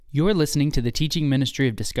You're listening to the teaching ministry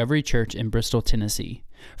of Discovery Church in Bristol, Tennessee.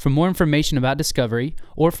 For more information about Discovery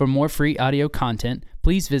or for more free audio content,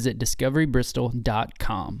 please visit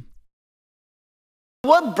discoverybristol.com.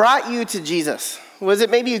 What brought you to Jesus? Was it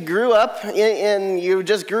maybe you grew up and you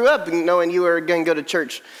just grew up knowing you were going to go to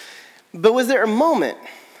church? But was there a moment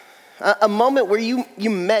where you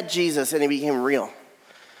met Jesus and he became real?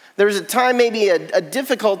 There was a time, maybe a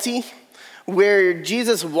difficulty where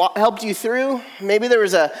Jesus helped you through. Maybe there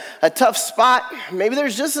was a tough spot. Maybe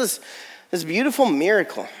there's just this beautiful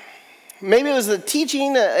miracle. Maybe it was the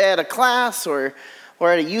teaching at a class or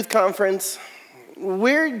at a youth conference.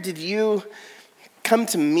 Where did you come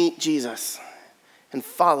to meet Jesus and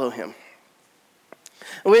follow him?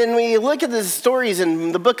 When we look at the stories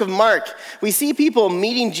in the book of Mark, we see people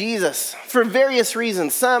meeting Jesus for various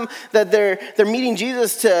reasons. Some that they're meeting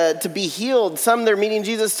Jesus to be healed. Some they're meeting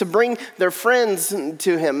Jesus to bring their friends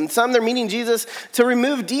to him. Some they're meeting Jesus to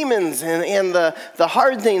remove demons and the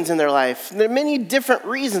hard things in their life. There are many different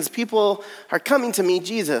reasons people are coming to meet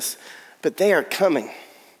Jesus, but they are coming.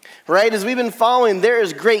 Right? As we've been following, there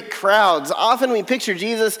is great crowds. Often we picture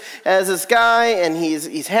Jesus as this guy, and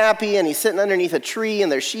he's happy, and he's sitting underneath a tree,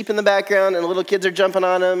 and there's sheep in the background, and little kids are jumping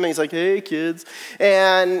on him, and he's like, hey, kids.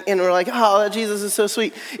 And we're like, oh, Jesus is so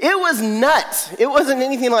sweet. It was nuts. It wasn't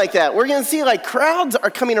anything like that. We're going to see, crowds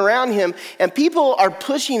are coming around him, and people are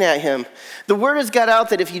pushing at him. The word has got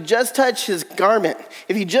out that if you just touch his garment,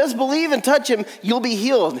 if you just believe and touch him, you'll be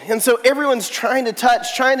healed. And so everyone's trying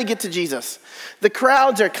to get to Jesus. The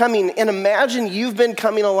crowds are coming, and imagine you've been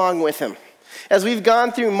coming along with him. As we've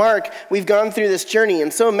gone through Mark, we've gone through this journey.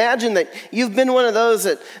 And so imagine that you've been one of those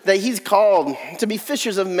that he's called to be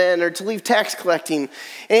fishers of men or to leave tax collecting.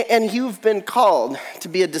 And you've been called to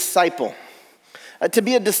be a disciple. To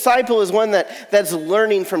be a disciple is one that's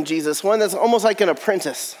learning from Jesus, one that's almost like an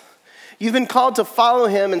apprentice. You've been called to follow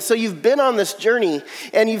him, and so you've been on this journey,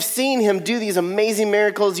 and you've seen him do these amazing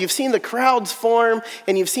miracles. You've seen the crowds form,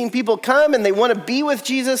 and you've seen people come, and they want to be with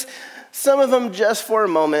Jesus, some of them just for a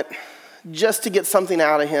moment, just to get something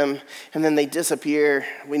out of him, and then they disappear.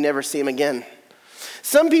 We never see him again.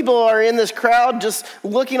 Some people are in this crowd just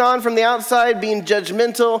looking on from the outside, being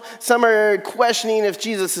judgmental. Some are questioning if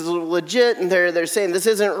Jesus is legit, and they're saying this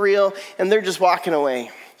isn't real, and they're just walking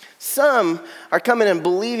away. Some are coming and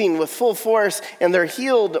believing with full force, and they're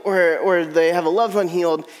healed or they have a loved one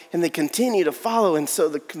healed, and they continue to follow, and so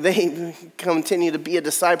they continue to be a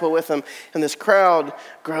disciple with them, and this crowd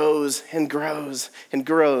grows and grows and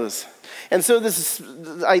grows. And so this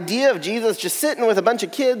idea of Jesus just sitting with a bunch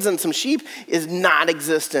of kids and some sheep is not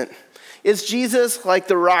existent. It's Jesus like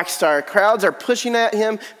the rock star. Crowds are pushing at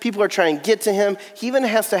him. People are trying to get to him. He even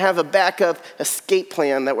has to have a backup escape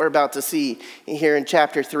plan that we're about to see here in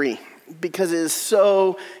chapter 3 because it is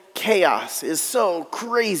so chaos, it is so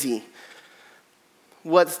crazy.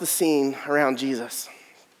 What's the scene around Jesus?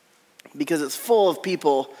 Because it's full of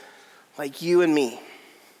people like you and me.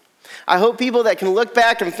 I hope people that can look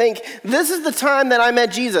back and think, this is the time that I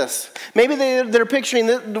met Jesus. Maybe they're picturing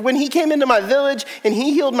that when he came into my village and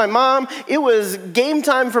he healed my mom, it was game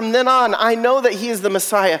time from then on. I know that he is the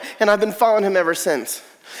Messiah, and I've been following him ever since.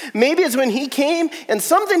 Maybe it's when he came and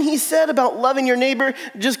something he said about loving your neighbor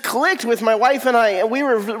just clicked with my wife and I. And we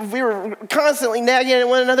were constantly nagging at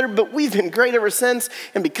one another, but we've been great ever since.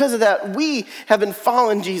 And because of that, we have been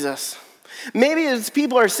following Jesus. Maybe it's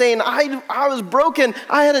people are saying, I was broken,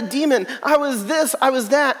 I had a demon, I was this, I was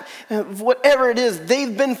that. Whatever it is,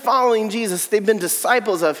 they've been following Jesus. They've been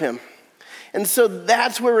disciples of him. And so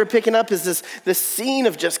that's where we're picking up is this scene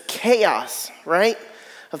of just chaos, right?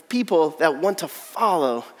 Of people that want to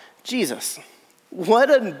follow Jesus. What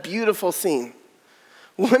a beautiful scene.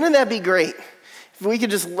 Wouldn't that be great if we could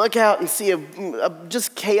just look out and see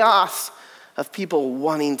just chaos of people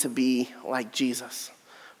wanting to be like Jesus,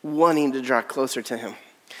 wanting to draw closer to him.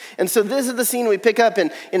 And so this is the scene we pick up in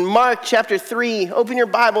Mark chapter 3. Open your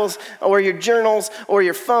Bibles or your journals or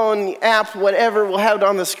your phone app, whatever, we'll have it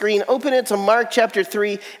on the screen. Open it to Mark chapter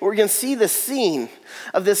 3, and we're going to see the scene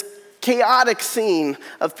of this chaotic scene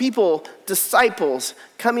of people, disciples,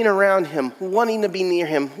 coming around him, wanting to be near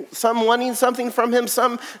him. Some wanting something from him,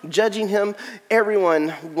 some judging him,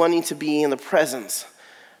 everyone wanting to be in the presence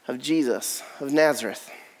of Jesus of Nazareth.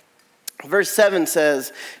 Verse 7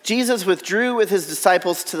 says, Jesus withdrew with his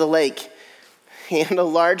disciples to the lake, and a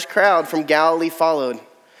large crowd from Galilee followed.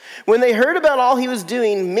 When they heard about all he was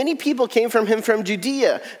doing, many people came from him from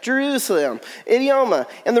Judea, Jerusalem, Idumea,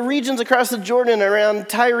 and the regions across the Jordan around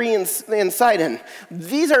Tyre and Sidon.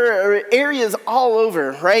 These are areas all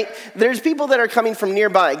over, right? There's people that are coming from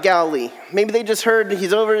nearby, Galilee. Maybe they just heard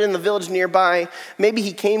he's over in the village nearby. Maybe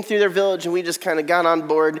he came through their village and we just kind of got on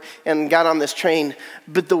board and got on this train.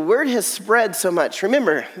 But the word has spread so much.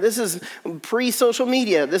 Remember, this is pre-social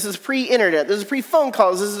media. This is pre-internet. This is pre-phone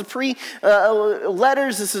calls. This is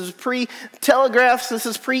pre-letters. This is pre-telegraphs. This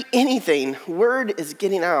is pre-anything. Word is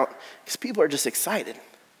getting out because people are just excited.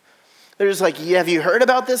 They're just like, have you heard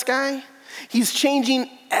about this guy? He's changing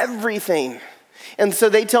everything. And so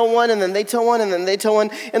they tell one, and then they tell one, and then they tell one.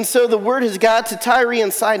 And so the word has got to Tyre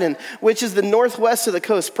and Sidon, which is the northwest of the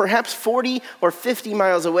coast, perhaps 40 or 50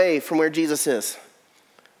 miles away from where Jesus is.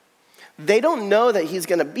 They don't know that he's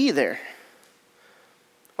going to be there.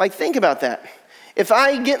 Like, think about that. If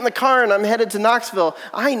I get in the car and I'm headed to Knoxville,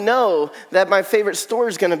 I know that my favorite store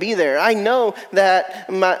is going to be there. I know that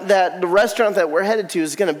that the restaurant that we're headed to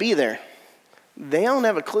is going to be there. They don't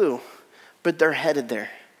have a clue, but they're headed there.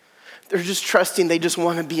 They're just trusting. They just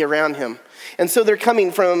want to be around him. And so they're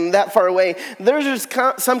coming from that far away. There's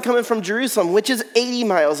just some coming from Jerusalem, which is 80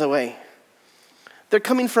 miles away. They're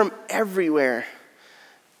coming from everywhere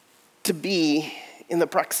to be in the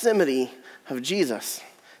proximity of Jesus,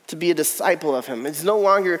 to be a disciple of him. It's no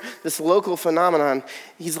longer this local phenomenon.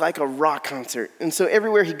 He's like a rock concert. And so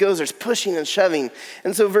everywhere he goes, there's pushing and shoving.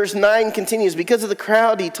 And so verse 9 continues, because of the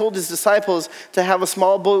crowd, he told his disciples to have a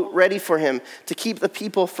small boat ready for him to keep the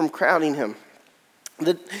people from crowding him.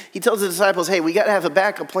 He tells the disciples, hey, we got to have a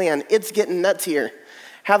backup plan. It's getting nuts here.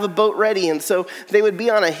 Have a boat ready. And so they would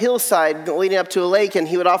be on a hillside leading up to a lake, and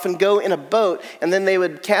he would often go in a boat, and then they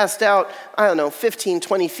would cast out, 15,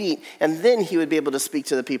 20 feet, and then he would be able to speak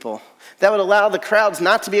to the people. That would allow the crowds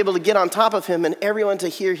not to be able to get on top of him and everyone to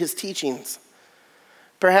hear his teachings.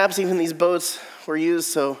 Perhaps even these boats were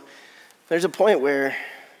used so there's a point where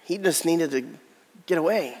he just needed to get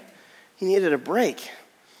away. He needed a break.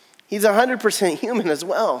 He's 100% human as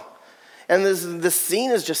well. And this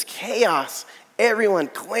scene is just chaos. Everyone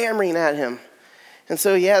clamoring at him. And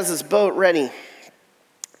so he has this boat ready,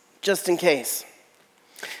 just in case.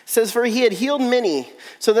 It says, for he had healed many,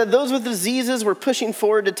 so that those with diseases were pushing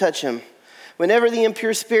forward to touch him. Whenever the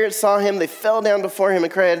impure spirits saw him, they fell down before him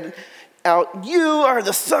and cried out, you are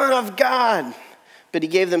the Son of God. But he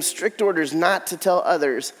gave them strict orders not to tell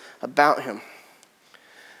others about him.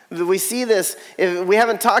 We see this, we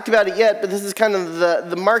haven't talked about it yet, but this is kind of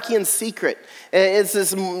the Markian secret. It's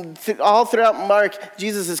this, all throughout Mark,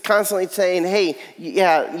 Jesus is constantly saying, hey,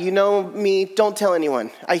 yeah, you know me, don't tell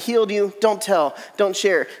anyone. I healed you, don't tell, don't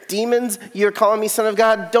share. Demons, you're calling me Son of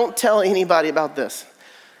God, don't tell anybody about this.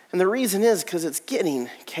 And the reason is because it's getting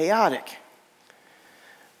chaotic.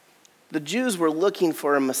 The Jews were looking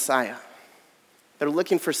for a Messiah. They're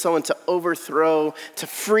looking for someone to overthrow, to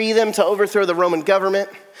free them, to overthrow the Roman government,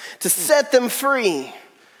 to set them free.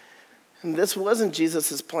 And this wasn't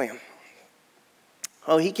Jesus' plan.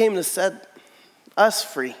 Oh, he came to set us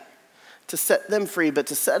free, to set them free, but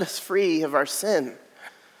to set us free of our sin.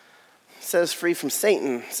 Set us free from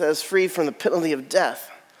Satan, set us free from the penalty of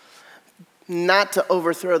death, not to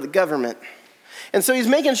overthrow the government. And so he's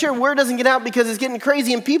making sure word doesn't get out because it's getting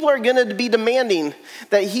crazy, and people are going to be demanding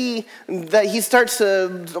that he starts to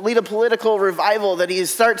lead a political revival, that he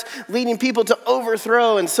starts leading people to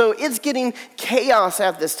overthrow. And so it's getting chaos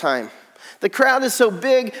at this time. The crowd is so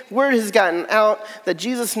big, word has gotten out that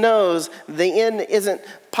Jesus knows the end isn't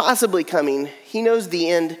possibly coming. He knows the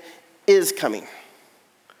end is coming.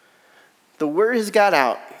 The word has got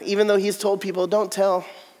out. Even though he's told people, don't tell,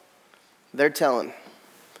 they're telling.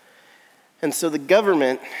 And so the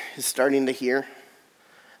government is starting to hear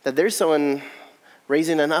that there's someone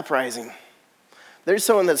raising an uprising. There's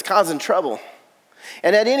someone that's causing trouble.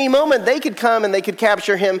 And at any moment, they could come and they could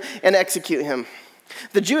capture him and execute him.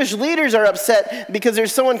 The Jewish leaders are upset because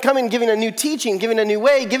there's someone coming giving a new teaching, giving a new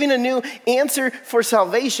way, giving a new answer for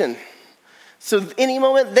salvation. So any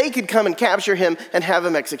moment, they could come and capture him and have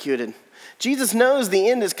him executed. Jesus knows the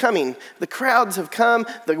end is coming. The crowds have come.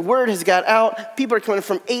 The word has got out. People are coming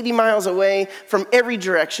from 80 miles away, from every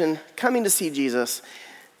direction, coming to see Jesus.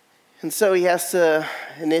 And so he has to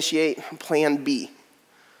initiate plan B.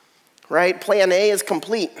 Right? Plan A is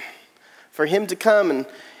complete. For him to come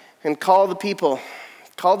and call the people,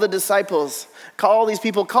 call the disciples, call these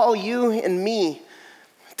people, call you and me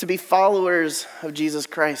to be followers of Jesus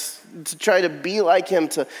Christ, to try to be like him,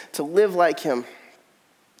 to live like him.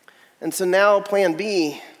 And so now plan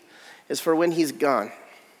B is for when he's gone.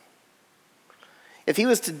 If he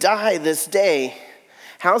was to die this day,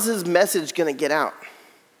 how's his message going to get out?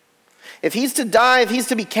 If he's to die, if he's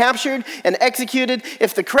to be captured and executed,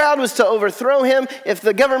 if the crowd was to overthrow him, if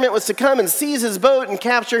the government was to come and seize his boat and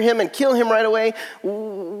capture him and kill him right away,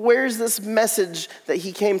 where's this message that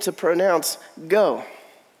he came to pronounce go?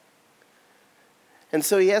 And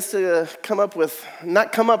so he has to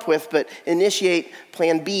but initiate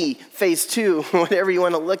plan B, phase 2, whatever you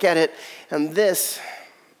want to look at it. And this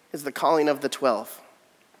is the calling of the 12.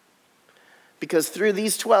 Because through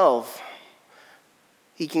these 12,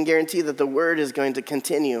 he can guarantee that the word is going to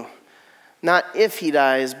continue. Not if he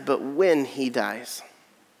dies, but when he dies.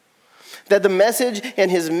 That the message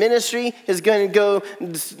and his ministry is going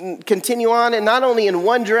to continue on, and not only in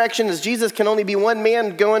one direction, as Jesus can only be one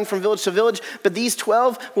man going from village to village, but these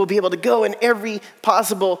 12 will be able to go in every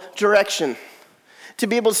possible direction. To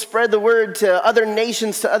be able to spread the word to other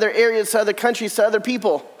nations, to other areas, to other countries, to other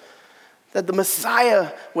people. That the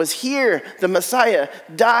Messiah was here, the Messiah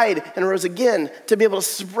died and rose again to be able to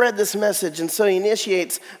spread this message. And so he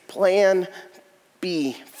initiates plan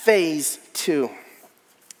B, phase 2.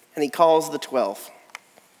 And he calls the 12.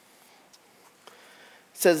 It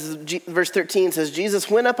says, verse 13 says, Jesus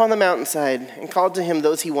went up on the mountainside and called to him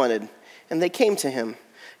those he wanted, and they came to him.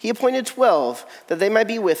 He appointed 12 that they might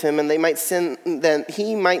be with him, and that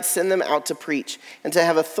he might send them out to preach and to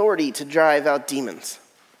have authority to drive out demons.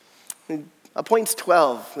 He appoints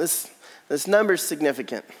 12. This number is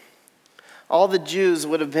significant. All the Jews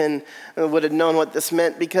would have known what this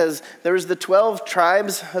meant because there was the 12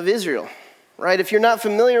 tribes of Israel. Right? If you're not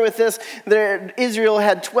familiar with this, Israel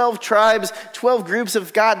had 12 tribes, 12 groups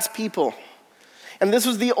of God's people. And this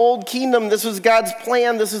was the old kingdom. This was God's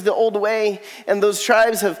plan. This is the old way. And those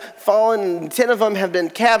tribes have fallen, and 10 of them have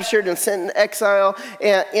been captured and sent in exile.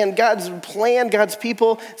 And God's plan, God's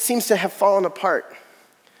people, seems to have fallen apart.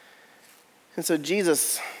 And so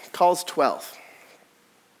Jesus calls 12.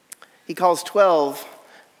 He calls 12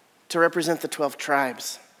 to represent the 12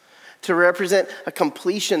 tribes, to represent a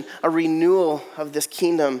completion, a renewal of this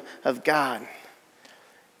kingdom of God.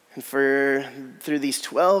 And through these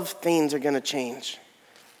 12, things are going to change.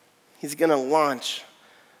 He's going to launch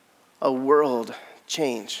a world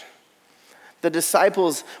change. The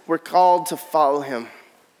disciples were called to follow him.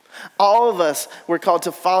 All of us were called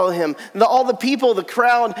to follow him. All the people, the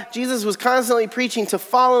crowd, Jesus was constantly preaching to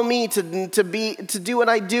follow me, to do what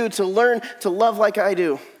I do, to learn to love like I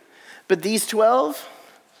do. But these 12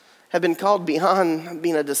 have been called beyond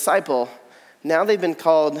being a disciple. Now they've been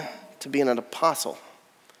called to be an apostle,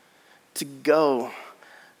 to go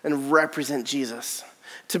and represent Jesus,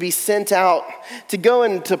 to be sent out, to go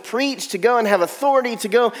and to preach, to go and have authority, to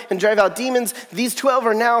go and drive out demons. These 12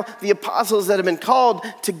 are now the apostles that have been called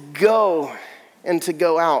to go and to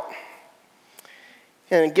go out.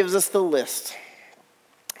 And it gives us the list.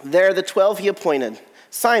 There are the 12 he appointed.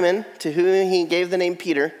 Simon, to whom he gave the name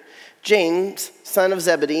Peter. James, son of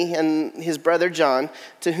Zebedee, and his brother John,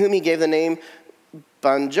 to whom he gave the name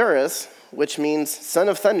Boanerges, which means son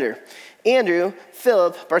of thunder. Andrew,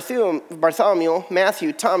 Philip, Bartholomew,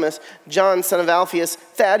 Matthew, Thomas, John, son of Alphaeus,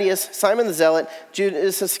 Thaddeus, Simon the Zealot,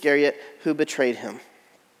 Judas Iscariot, who betrayed him.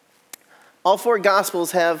 All 4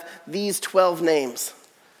 Gospels have these 12 names.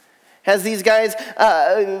 Has these guys,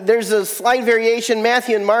 there's a slight variation.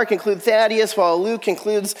 Matthew and Mark include Thaddeus, while Luke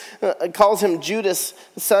calls him Judas,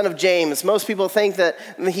 son of James. Most people think that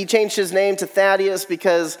he changed his name to Thaddeus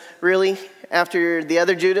because, really, after the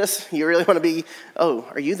other Judas, you really want to be, oh,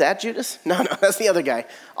 are you that Judas? No, that's the other guy.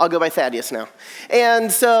 I'll go by Thaddeus now.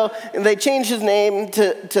 And so they changed his name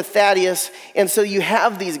to Thaddeus, and so you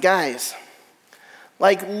have these guys.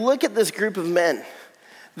 Like, look at this group of men.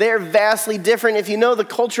 They're vastly different. If you know the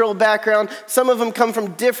cultural background, some of them come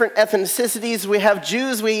from different ethnicities. We have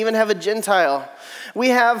Jews, we even have a Gentile. We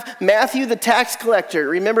have Matthew, the tax collector.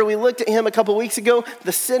 Remember, we looked at him a couple weeks ago,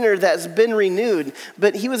 the sinner that's been renewed.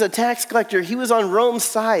 But he was a tax collector. He was on Rome's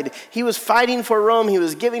side. He was fighting for Rome. He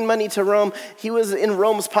was giving money to Rome. He was in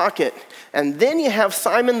Rome's pocket. And then you have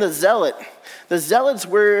Simon the Zealot. The Zealots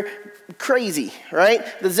were crazy, right?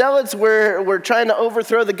 The Zealots were trying to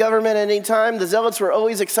overthrow the government at any time. The Zealots were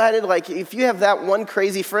always excited. Like, if you have that one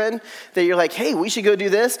crazy friend that you're like, hey, we should go do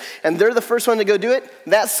this, and they're the first one to go do it,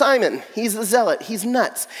 that's Simon. He's the Zealot. He's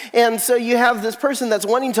nuts. And so you have this person that's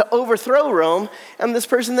wanting to overthrow Rome, and this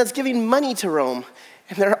person that's giving money to Rome.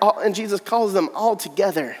 And Jesus calls them all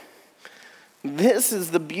together. This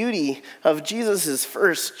is the beauty of Jesus'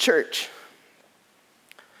 first church.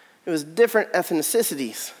 It was different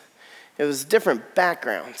ethnicities. It was different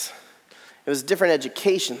backgrounds. It was different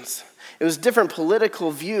educations. It was different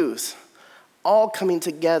political views, all coming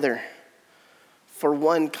together for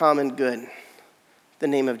one common good, the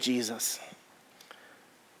name of Jesus.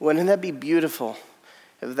 Wouldn't that be beautiful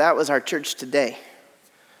if that was our church today,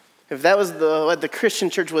 if that was what the Christian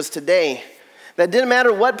church was today, that didn't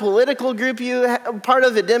matter what political group you were part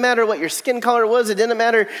of, it didn't matter what your skin color was, it didn't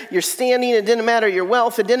matter your standing, it didn't matter your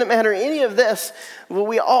wealth, it didn't matter any of this, but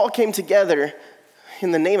we all came together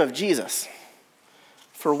in the name of Jesus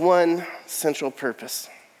for one central purpose.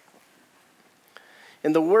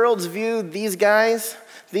 In the world's view, these guys,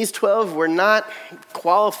 these 12, were not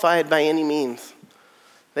qualified by any means.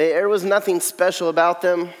 There was nothing special about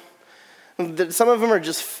them. Some of them are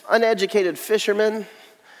just uneducated fishermen.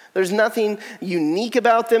 There's nothing unique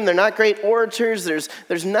about them. They're not great orators.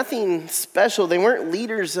 There's nothing special. They weren't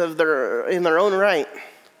leaders in their own right.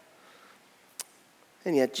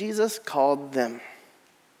 And yet Jesus called them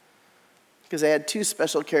because they had two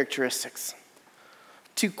special characteristics,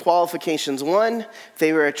 two qualifications. One,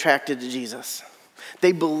 they were attracted to Jesus.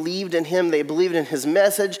 They believed in him. They believed in his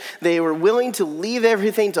message. They were willing to leave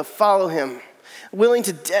everything to follow him, willing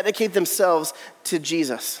to dedicate themselves to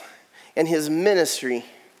Jesus and his ministry.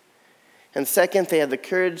 And second, they had the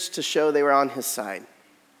courage to show they were on his side.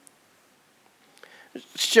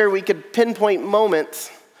 Sure, we could pinpoint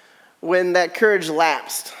moments when that courage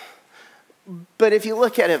lapsed. But if you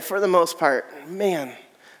look at it, for the most part, man,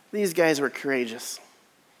 these guys were courageous.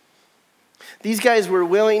 These guys were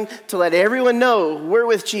willing to let everyone know we're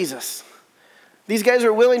with Jesus. These guys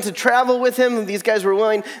were willing to travel with him. These guys were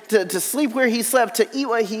willing to sleep where he slept, to eat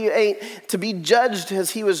what he ate, to be judged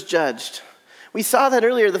as he was judged. We saw that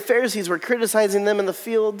earlier. The Pharisees were criticizing them in the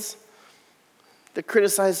fields. They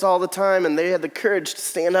criticized all the time, and they had the courage to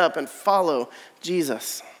stand up and follow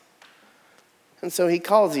Jesus. And so he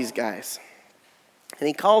calls these guys. And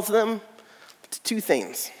he calls them to two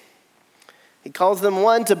things. He calls them,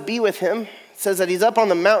 one, to be with him. It says that he's up on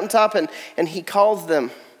the mountaintop, and he calls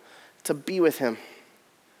them to be with him.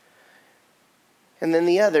 And then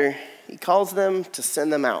the other, he calls them to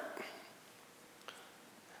send them out.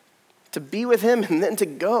 To be with him and then to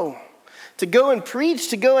go. To go and preach,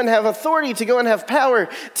 to go and have authority, to go and have power,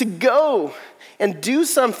 to go and do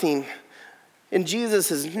something in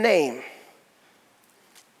Jesus' name.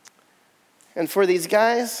 And for these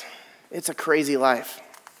guys, it's a crazy life.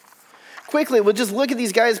 Quickly, we'll just look at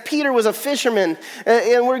these guys. Peter was a fisherman,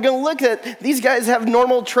 and we're going to look at these guys have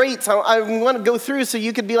normal traits. I want to go through so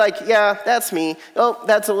you could be like, yeah, that's me. Oh,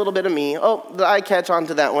 that's a little bit of me. Oh, I catch on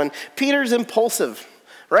to that one. Peter's impulsive,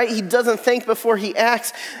 right? He doesn't think before he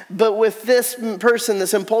acts. But with this person,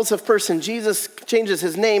 this impulsive person, Jesus changes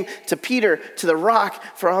his name to Peter, to the rock.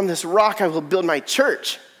 For on this rock I will build my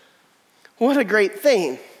church. What a great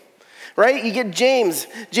thing. Right? You get James.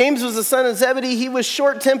 James was the son of Zebedee. He was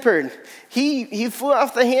short-tempered. He flew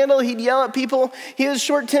off the handle. He'd yell at people. He was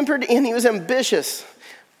short-tempered and he was ambitious.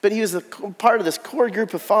 But he was a part of this core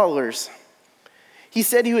group of followers. He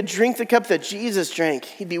said he would drink the cup that Jesus drank.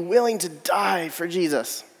 He'd be willing to die for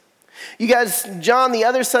Jesus. You guys, John, the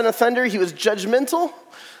other son of thunder, he was judgmental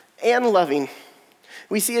and loving.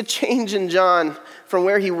 We see a change in John from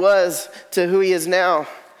where he was to who he is now.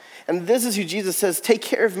 And this is who Jesus says, take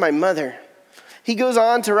care of my mother. He goes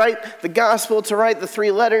on to write the gospel, to write the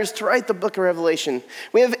 3 letters, to write the book of Revelation.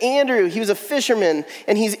 We have Andrew. He was a fisherman,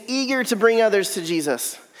 and he's eager to bring others to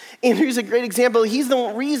Jesus. Andrew's a great example. He's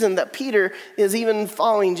the reason that Peter is even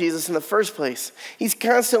following Jesus in the first place. He's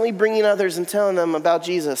constantly bringing others and telling them about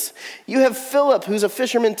Jesus. You have Philip, who's a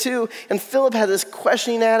fisherman too, and Philip had this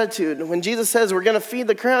questioning attitude. When Jesus says we're going to feed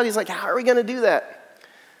the crowd, he's like, how are we going to do that?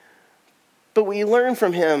 But we learn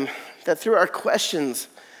from him that through our questions,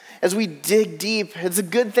 as we dig deep, it's a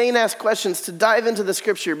good thing to ask questions, to dive into the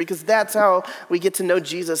scripture, because that's how we get to know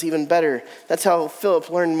Jesus even better. That's how Philip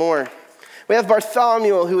learned more. We have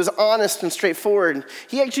Bartholomew, who was honest and straightforward.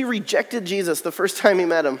 He actually rejected Jesus the first time he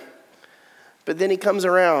met him. But then he comes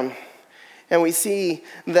around, and we see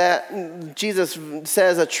that Jesus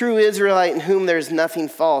says, a true Israelite in whom there's nothing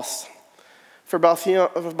false. For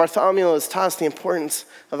Bartholomew has taught us the importance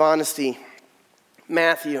of honesty.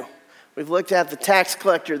 Matthew, we've looked at the tax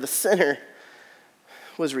collector, the sinner,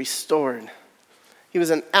 was restored. He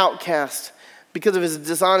was an outcast because of his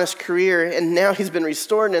dishonest career, and now he's been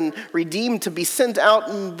restored and redeemed to be sent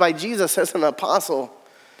out by Jesus as an apostle.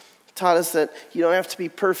 Taught us that you don't have to be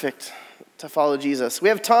perfect to follow Jesus. We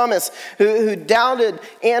have Thomas, who doubted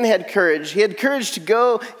and had courage. He had courage to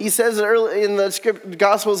go. He says early in the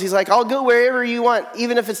Gospels, he's like, I'll go wherever you want,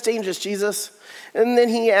 even if it's dangerous, Jesus. And then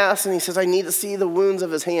he asks, and he says, I need to see the wounds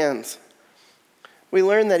of his hands. We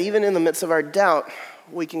learn that even in the midst of our doubt,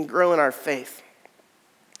 we can grow in our faith.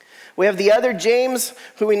 We have the other James,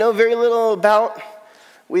 who we know very little about.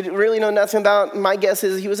 We really know nothing about. My guess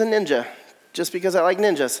is he was a ninja. just because I like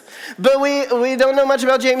ninjas. But we don't know much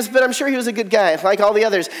about James, but I'm sure he was a good guy, like all the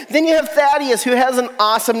others. Then you have Thaddeus, who has an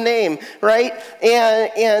awesome name, right?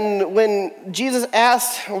 And when Jesus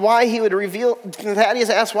asked why he would reveal, Thaddeus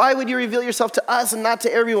asked, why would you reveal yourself to us and not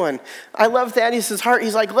to everyone? I love Thaddeus' heart.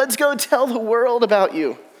 He's like, let's go tell the world about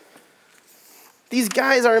you. These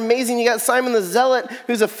guys are amazing. You got Simon the Zealot,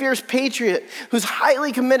 who's a fierce patriot, who's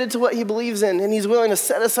highly committed to what he believes in, and he's willing to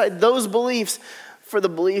set aside those beliefs for the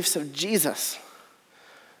beliefs of Jesus.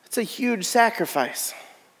 It's a huge sacrifice.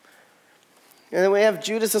 And then we have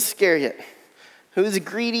Judas Iscariot, who's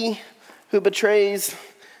greedy, who betrays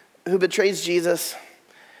Jesus,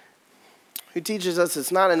 who teaches us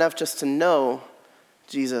it's not enough just to know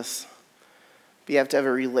Jesus, but you have to have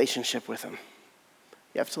a relationship with him.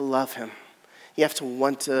 You have to love him. You have to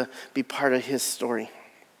want to be part of his story.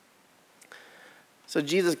 So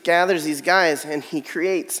Jesus gathers these guys and he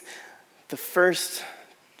creates the first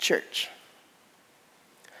church.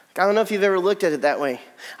 I don't know if you've ever looked at it that way.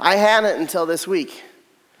 I hadn't until this week.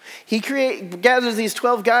 He gathers these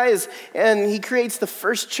 12 guys and he creates the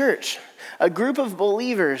first church, a group of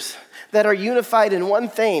believers that are unified in one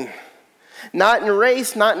thing. Not in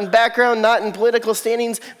race, not in background, not in political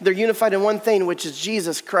standings. They're unified in one thing, which is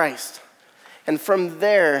Jesus Christ. And from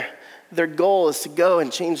there, their goal is to go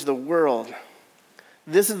and change the world.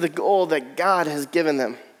 This is the goal that God has given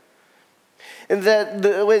them. And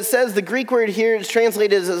it says the Greek word here is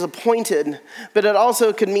translated as appointed, but it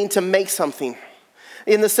also could mean to make something.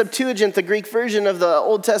 In the Septuagint, the Greek version of the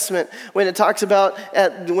Old Testament, when it talks about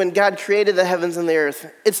when God created the heavens and the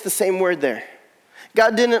earth, it's the same word there.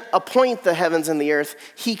 God didn't appoint the heavens and the earth.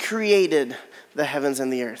 He created the heavens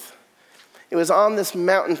and the earth. It was on this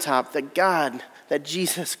mountaintop that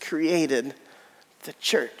Jesus created the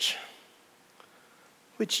church,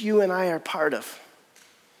 which you and I are part of,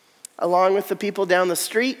 along with the people down the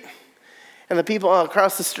street and the people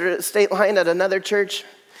across the state line at another church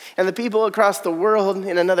and the people across the world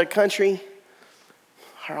in another country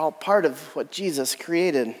are all part of what Jesus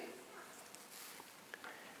created.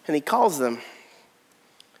 And he calls them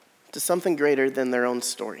to something greater than their own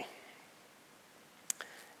story.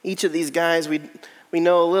 Each of these guys we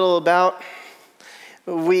know a little about.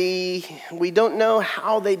 We don't know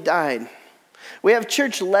how they died. We have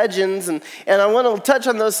church legends, and I want to touch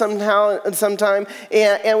on those sometime.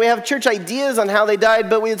 And we have church ideas on how they died,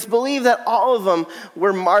 but it's believed that all of them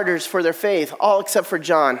were martyrs for their faith, all except for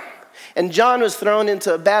John. And John was thrown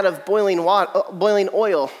into a vat of boiling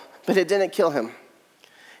oil, but it didn't kill him.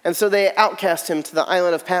 And so they outcast him to the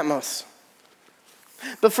island of Patmos.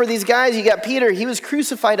 But for these guys, you got Peter. He was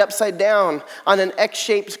crucified upside down on an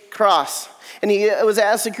X-shaped cross. And he was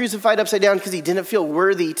asked to crucified upside down because he didn't feel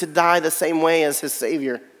worthy to die the same way as his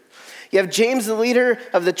Savior. You have James, the leader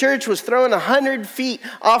of the church, was thrown 100 feet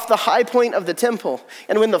off the high point of the temple.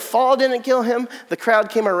 And when the fall didn't kill him, the crowd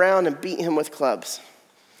came around and beat him with clubs.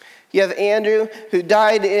 You have Andrew, who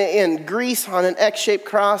died in Greece on an X-shaped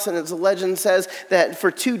cross, and as the legend says, that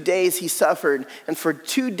for 2 days he suffered, and for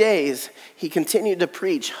 2 days he continued to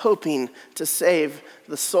preach, hoping to save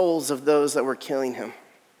the souls of those that were killing him.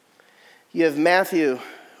 You have Matthew,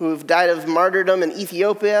 who died of martyrdom in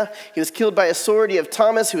Ethiopia. He was killed by a sword. You have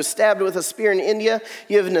Thomas, who was stabbed with a spear in India.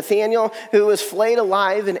 You have Nathaniel, who was flayed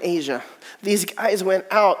alive in Asia. These guys went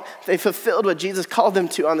out. They fulfilled what Jesus called them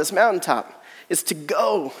to on this mountaintop, is to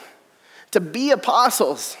go, to be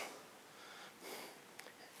apostles.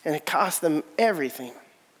 And it cost them everything.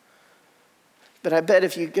 But I bet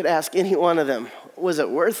if you could ask any one of them, was it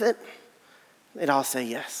worth it? They'd all say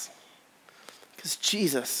yes. Because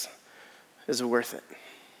Jesus is worth it.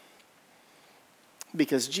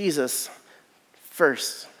 Because Jesus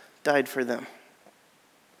first died for them.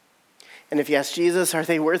 And if you ask Jesus, are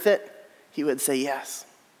they worth it? He would say yes.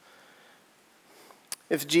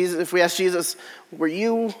 If we ask Jesus, were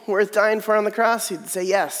you worth dying for on the cross? He'd say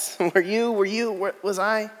yes. Was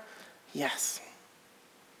I? Yes.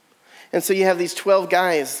 And so you have these 12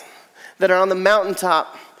 guys that are on the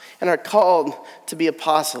mountaintop and are called to be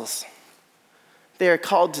apostles. They are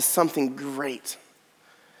called to something great.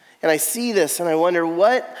 And I see this and I wonder,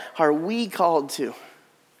 what are we called to?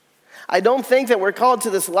 I don't think that we're called to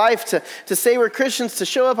this life to say we're Christians, to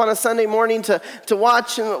show up on a Sunday morning, to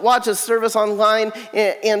watch a service online,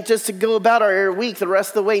 and just to go about our week the rest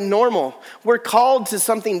of the way normal. We're called to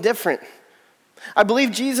something different. I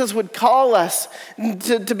believe Jesus would call us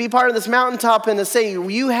to be part of this mountaintop and to say,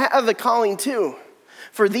 you have a calling too.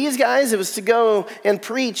 For these guys, it was to go and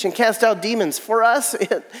preach and cast out demons. For us,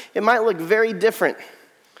 it might look very different.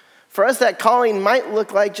 For us, that calling might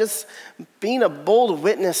look like just being a bold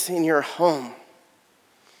witness in your home.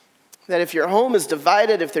 That if your home is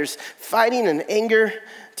divided, if there's fighting and anger,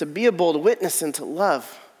 to be a bold witness and to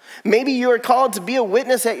love. Maybe you are called to be a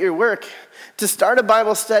witness at your work, to start a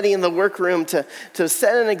Bible study in the workroom, to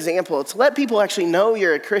set an example, to let people actually know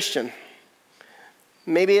you're a Christian.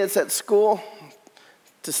 Maybe it's at school,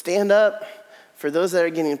 to stand up for those that are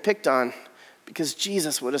getting picked on because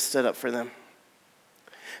Jesus would have stood up for them.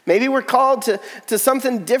 Maybe we're called to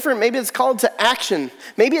something different. Maybe it's called to action.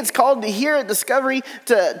 Maybe it's called to here at Discovery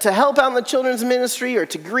to help out in the children's ministry or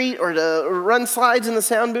to greet or to run slides in the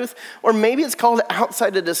sound booth. Or maybe it's called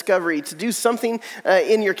outside of Discovery to do something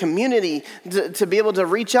in your community, to be able to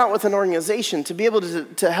reach out with an organization, to be able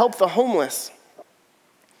to help the homeless.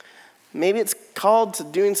 Maybe it's called to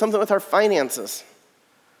doing something with our finances.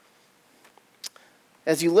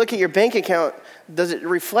 As you look at your bank account, does it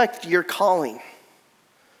reflect your calling?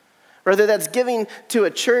 Whether that's giving to a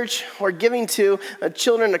church or giving to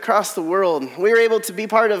children across the world. We were able to be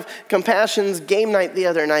part of Compassion's game night the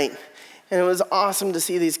other night. And it was awesome to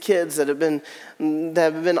see these kids that have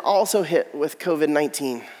been also hit with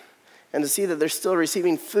COVID-19. And to see that they're still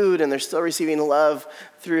receiving food and they're still receiving love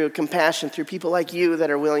through Compassion, through people like you that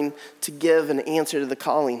are willing to give and answer to the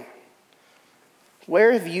calling.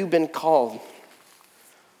 Where have you been called?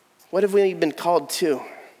 What have we been called to?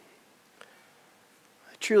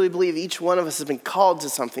 Truly believe each one of us has been called to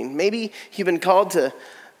something. Maybe you've been called to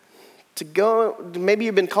go, maybe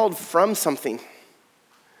you've been called from something.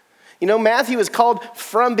 You know, Matthew was called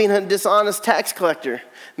from being a dishonest tax collector.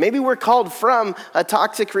 Maybe we're called from a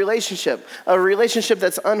toxic relationship, a relationship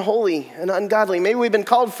that's unholy and ungodly. Maybe we've been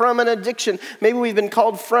called from an addiction. Maybe we've been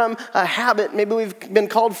called from a habit. Maybe we've been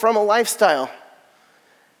called from a lifestyle.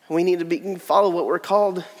 We need to follow what we're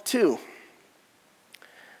called to.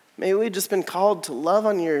 Maybe we've just been called to love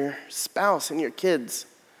on your spouse and your kids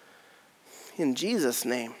in Jesus'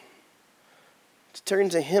 name, to turn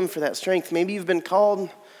to Him for that strength. Maybe you've been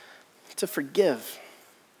called to forgive,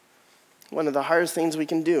 one of the hardest things we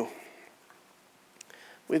can do.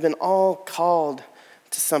 We've been all called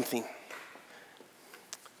to something.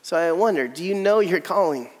 So I wonder, do you know your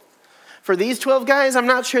calling? For these 12 guys, I'm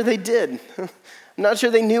not sure they did. I'm not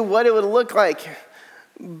sure they knew what it would look like,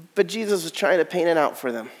 but Jesus was trying to paint it out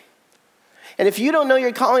for them. And if you don't know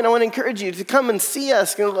your calling, I want to encourage you to come and see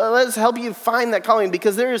us. Let us help you find that calling,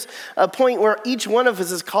 because there's a point where each one of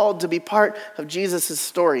us is called to be part of Jesus'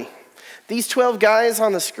 story. These 12 guys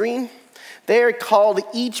on the screen, they are called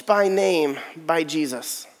each by name by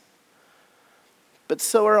Jesus. But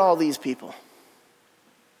so are all these people.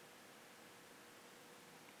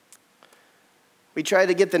 We tried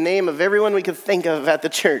to get the name of everyone we could think of at the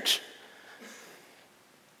church.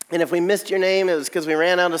 And if we missed your name, it was because we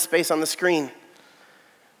ran out of space on the screen.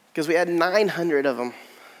 Because we had 900 of them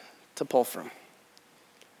to pull from.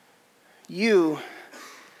 You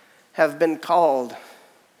have been called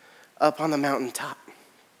up on the mountaintop.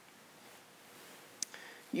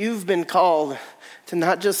 You've been called to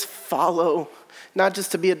not just follow, not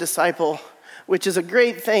just to be a disciple, which is a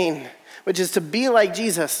great thing, which is to be like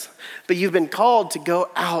Jesus, but you've been called to go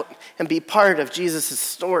out and be part of Jesus'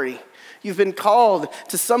 story. You've been called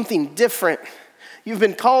to something different. You've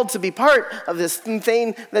been called to be part of this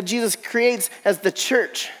thing that Jesus creates as the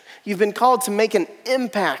church. You've been called to make an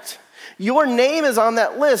impact. Your name is on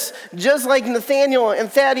that list, just like Nathaniel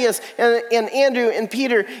and Thaddeus and Andrew and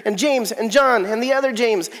Peter and James and John and the other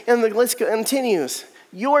James, and the list continues.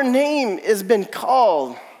 Your name has been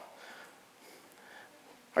called.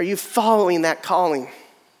 Are you following that calling?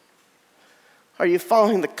 Are you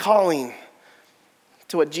following the calling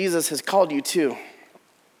to what Jesus has called you to?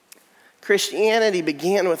 Christianity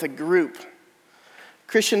began with a group.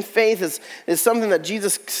 Christian faith is something that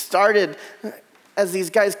Jesus started as these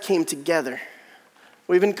guys came together.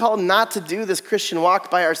 We've been called not to do this Christian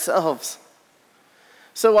walk by ourselves.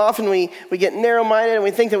 So often we get narrow-minded and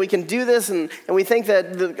we think that we can do this, and we think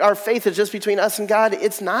that our faith is just between us and God.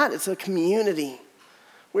 It's not. It's a community.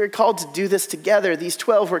 We're called to do this together. These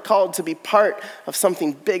 12 were called to be part of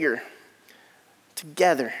something bigger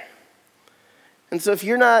together. And so if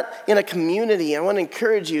you're not in a community, I want to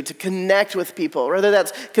encourage you to connect with people, whether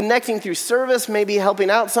that's connecting through service, maybe helping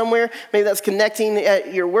out somewhere, maybe that's connecting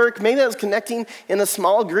at your work, maybe that's connecting in a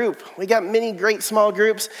small group. We got many great small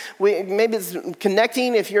groups. Maybe it's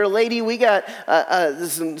connecting. If you're a lady, we got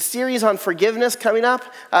this series on forgiveness coming up.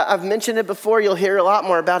 I've mentioned it before. You'll hear a lot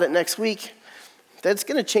more about it next week. That's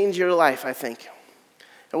going to change your life, I think.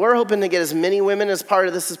 And we're hoping to get as many women as part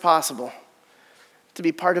of this as possible, to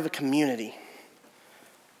be part of a community.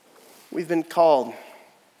 We've been called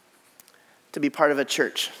to be part of a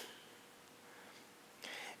church.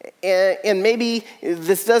 And maybe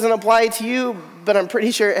this doesn't apply to you, but I'm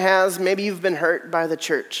pretty sure it has. Maybe you've been hurt by the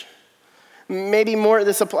church. Maybe more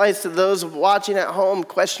this applies to those watching at home,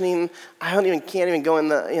 questioning, can't even go in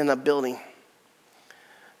the building.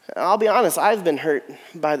 I'll be honest, I've been hurt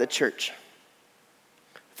by the church.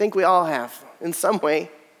 I think we all have, in some way.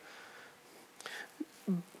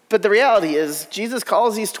 But the reality is, Jesus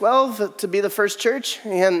calls these 12 to be the first church,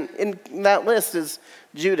 and in that list is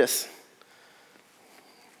Judas.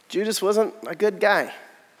 Judas wasn't a good guy.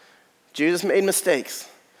 Judas made mistakes.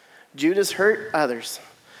 Judas hurt others.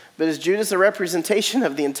 But is Judas a representation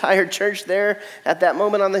of the entire church there at that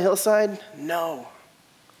moment on the hillside? No.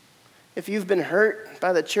 If you've been hurt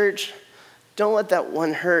by the church, don't let that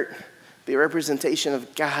one hurt be a representation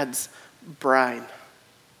of God's bride.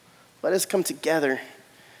 Let us come together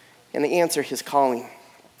and answer his calling,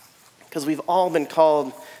 because we've all been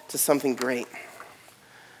called to something great.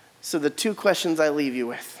 So the two questions I leave you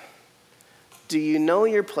with: do you know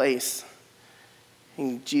your place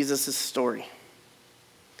in Jesus' story?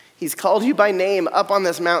 He's called you by name up on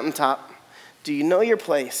this mountaintop. Do you know your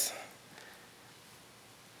place?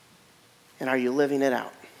 And are you living it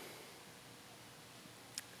out?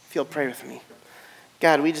 If you'll pray with me.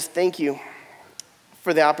 God, we just thank you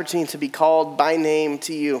for the opportunity to be called by name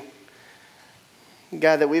to you.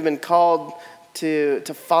 God, that we've been called to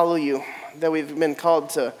follow you, that we've been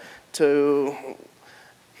called to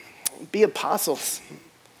be apostles,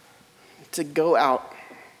 to go out.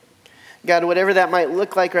 God, whatever that might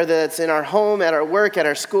look like, whether that's in our home, at our work, at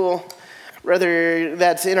our school, whether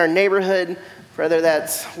that's in our neighborhood, whether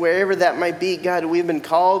that's wherever that might be, God, we've been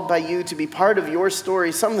called by you to be part of your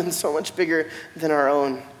story, something so much bigger than our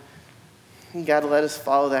own. And God, let us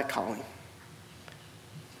follow that calling.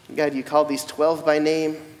 God, you called these 12 by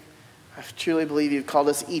name. I truly believe you've called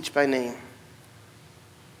us each by name.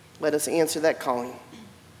 Let us answer that calling.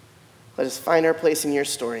 Let us find our place in your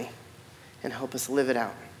story and help us live it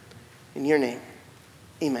out. In your name,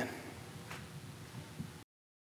 amen.